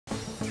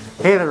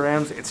Hey there,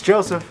 Rams. It's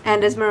Joseph.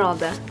 And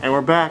Esmeralda. And we're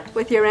back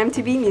with your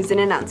RamTV news and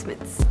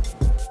announcements.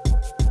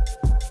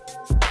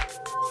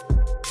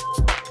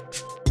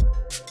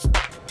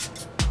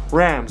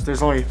 Rams,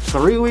 there's only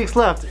 3 weeks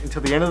left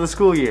until the end of the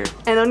school year.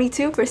 And only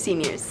 2 for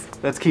seniors.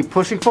 Let's keep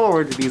pushing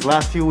forward these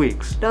last few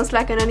weeks. Don't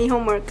slack on any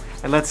homework.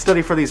 And let's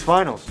study for these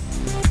finals.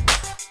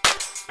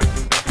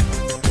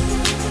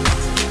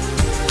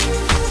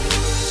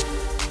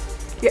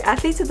 Your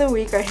athletes of the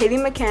week are Haley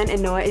McCann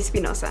and Noah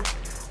Espinosa.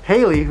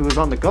 Haley, who is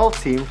on the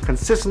golf team,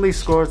 consistently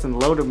scores in the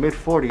low to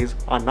mid-40s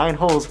on 9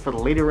 holes for the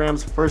Lady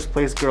Rams' first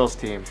place girls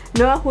team.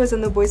 Noah, who is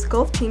on the boys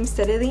golf team,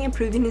 steadily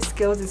improving his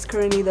skills, is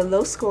currently the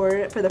low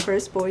scorer for the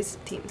first boys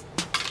team.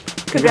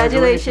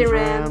 Congratulations,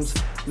 Rams!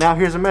 Now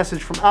here's a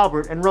message from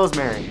Albert and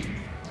Rosemary.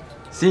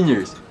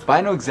 Seniors,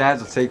 final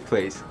exams will take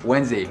place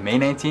Wednesday, May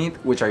 19th,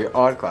 which are your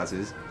odd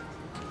classes,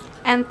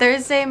 and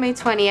Thursday, May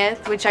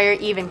 20th, which are your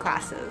even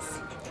classes.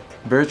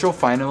 Virtual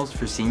finals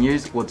for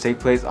seniors will take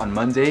place on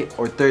Monday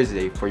or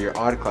Thursday for your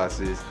odd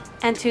classes,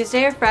 and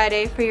Tuesday or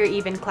Friday for your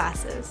even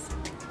classes.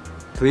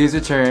 Please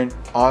return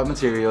all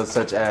materials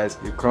such as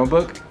your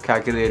Chromebook,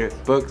 calculator,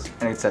 books,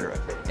 and etc.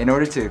 in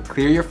order to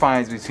clear your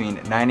fines between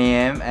 9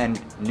 a.m.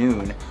 and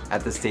noon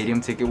at the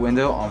stadium ticket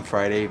window on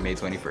Friday, May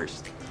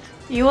 21st.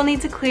 You will need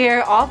to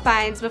clear all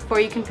fines before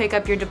you can pick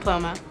up your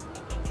diploma.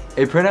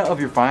 A printout of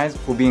your fines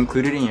will be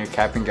included in your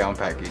cap and gown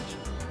package.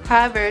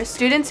 However,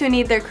 students who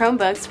need their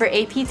Chromebooks for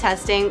AP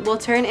testing will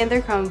turn in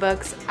their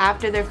Chromebooks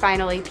after their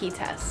final AP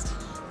test.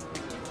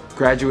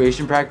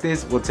 Graduation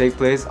practice will take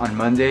place on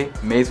Monday,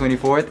 May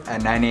 24th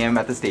at 9 a.m.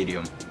 at the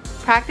stadium.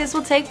 Practice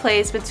will take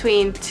place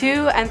between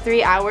 2 and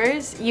 3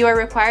 hours. You are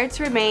required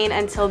to remain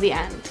until the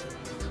end.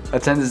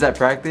 Attendance at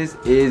practice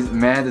is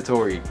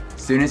mandatory.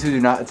 Students who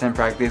do not attend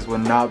practice will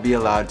not be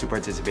allowed to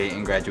participate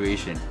in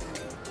graduation.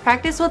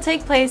 Practice will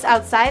take place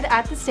outside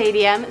at the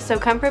stadium, so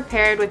come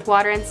prepared with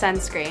water and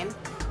sunscreen.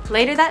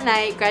 Later that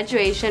night,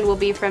 graduation will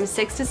be from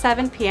 6 to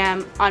 7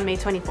 p.m. on May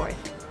 24th.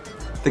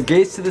 The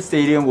gates to the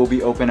stadium will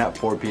be open at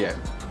 4 p.m.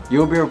 You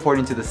will be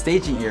reporting to the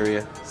staging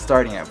area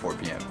starting at 4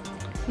 p.m.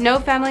 No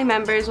family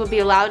members will be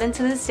allowed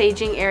into the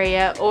staging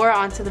area or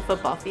onto the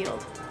football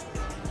field.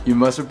 You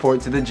must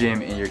report to the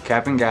gym in your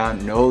cap and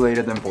gown no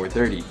later than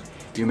 4:30.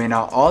 You may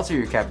not alter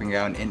your cap and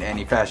gown in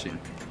any fashion.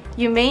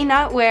 You may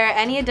not wear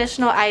any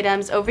additional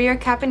items over your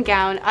cap and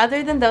gown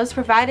other than those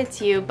provided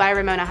to you by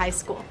Ramona High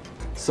School.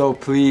 So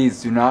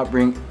please do not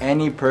bring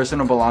any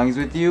personal belongings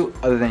with you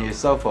other than your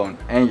cell phone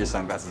and your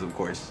sunglasses, of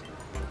course.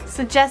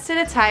 Suggested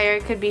attire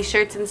could be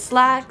shirts and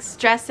slacks,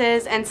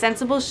 dresses, and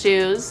sensible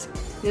shoes,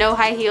 no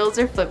high heels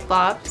or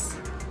flip-flops.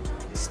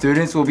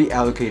 Students will be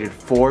allocated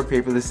 4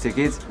 paperless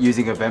tickets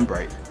using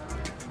Eventbrite.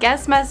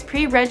 Guests must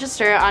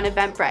pre-register on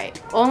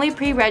Eventbrite. Only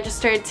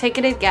pre-registered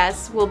ticketed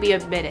guests will be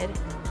admitted.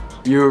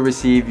 You will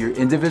receive your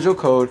individual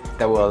code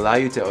that will allow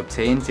you to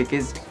obtain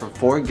tickets for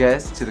 4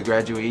 guests to the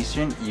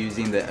graduation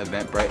using the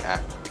Eventbrite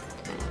app.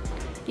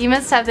 You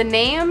must have the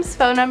names,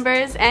 phone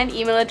numbers, and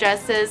email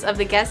addresses of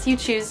the guests you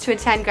choose to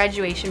attend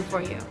graduation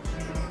for you.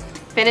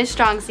 Finish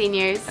strong,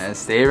 seniors. And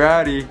stay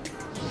rowdy.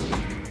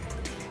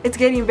 It's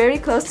getting very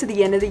close to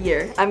the end of the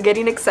year. I'm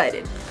getting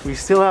excited. We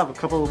still have a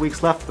couple of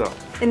weeks left though.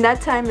 In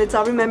that time, let's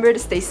all remember to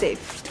stay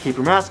safe. Keep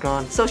your mask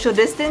on. Social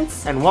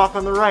distance. And walk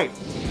on the right.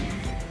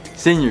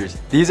 Seniors,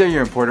 these are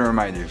your important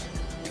reminders.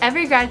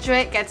 Every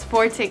graduate gets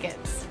 4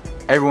 tickets.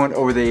 Everyone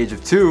over the age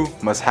of 2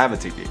 must have a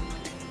ticket.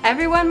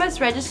 Everyone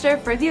must register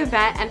for the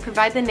event and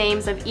provide the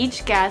names of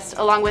each guest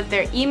along with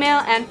their email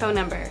and phone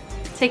number.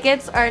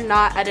 Tickets are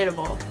not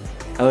editable.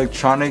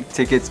 Electronic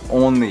tickets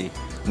only.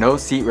 No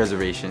seat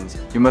reservations.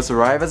 You must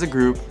arrive as a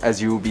group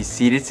as you will be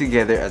seated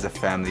together as a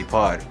family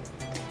pod.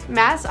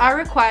 Masks are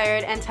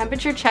required and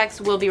temperature checks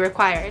will be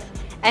required.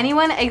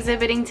 Anyone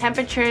exhibiting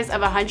temperatures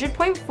of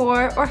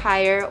 100.4 or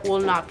higher will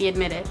not be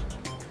admitted.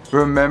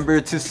 Remember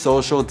to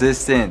social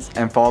distance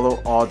and follow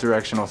all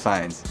directional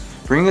signs.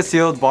 Bring a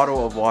sealed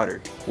bottle of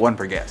water, 1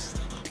 per guest.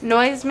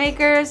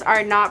 Noisemakers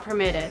are not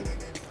permitted.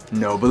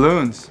 No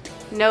balloons.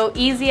 No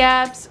easy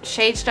apps,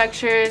 shade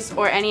structures,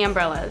 or any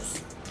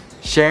umbrellas.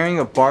 Sharing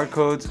of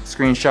barcodes,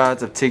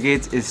 screenshots of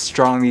tickets is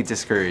strongly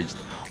discouraged.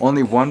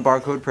 Only 1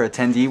 barcode per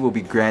attendee will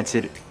be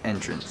granted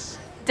entrance.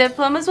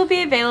 Diplomas will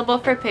be available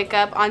for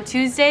pickup on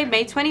Tuesday,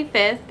 May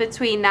 25th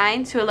between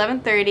 9 to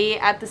 11:30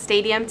 at the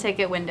stadium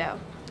ticket window.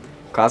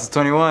 Class of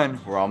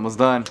 21, we're almost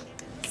done.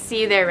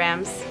 See you there,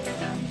 Rams.